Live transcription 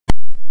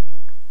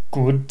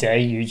Good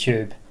day,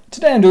 YouTube.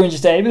 Today I'm doing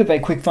just a bit of a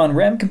quick fun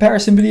RAM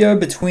comparison video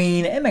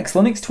between MX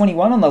Linux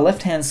 21 on the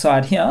left hand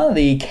side here,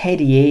 the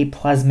KDE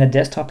Plasma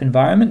desktop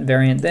environment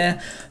variant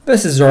there,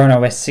 versus Zorin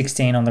OS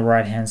 16 on the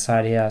right hand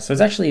side here. So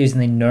it's actually using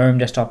the GNOME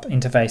desktop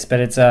interface,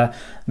 but it's a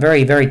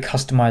very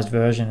customized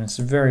version. It's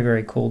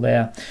very cool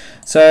there.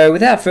 So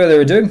without further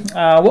ado,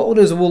 what we'll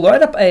do is we'll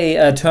load up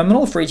a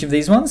terminal for each of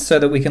these ones so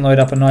that we can load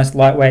up a nice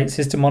lightweight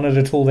system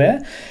monitor tool there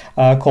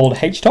called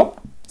HTOP.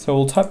 So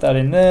we'll type that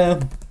in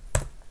there.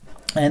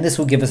 And this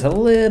will give us a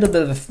little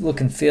bit of a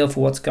look and feel for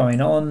what's going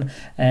on.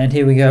 And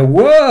here we go.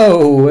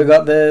 Whoa! We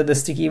got the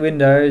sticky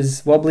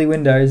windows, wobbly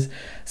windows.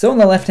 So on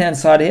the left-hand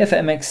side here for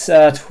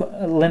MX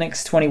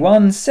Linux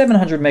 21,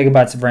 700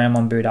 megabytes of RAM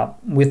on boot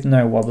up with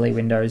no wobbly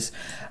windows.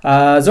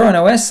 Zorin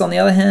OS, on the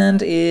other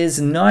hand, is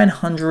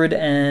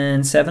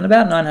 907,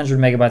 about 900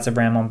 megabytes of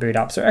RAM on boot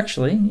up. So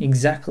actually,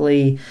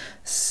 exactly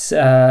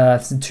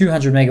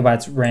 200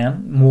 megabytes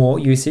RAM more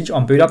usage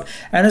on boot up.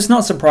 And it's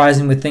not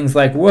surprising with things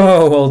like,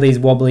 whoa, all these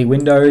wobbly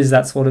windows,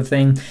 that sort of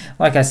thing.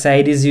 Like I say,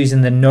 it is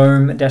using the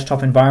GNOME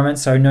desktop environment,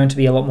 so known to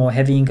be a lot more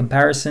heavy in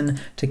comparison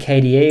to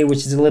KDE, which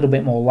is a little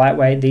bit more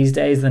lightweight these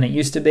days than it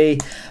used to be.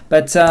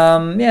 But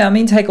yeah, I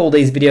mean, take all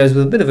these videos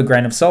with a bit of a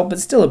grain of salt, but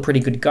still a pretty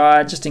good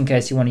guide, just in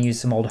case you want to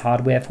use some old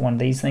hardware for one of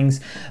these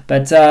things.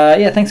 But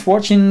yeah, thanks for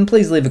watching.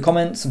 Please leave a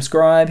comment,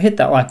 subscribe, hit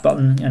that like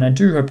button, and I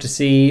do hope to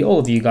see all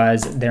of you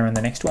guys there in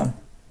the next one.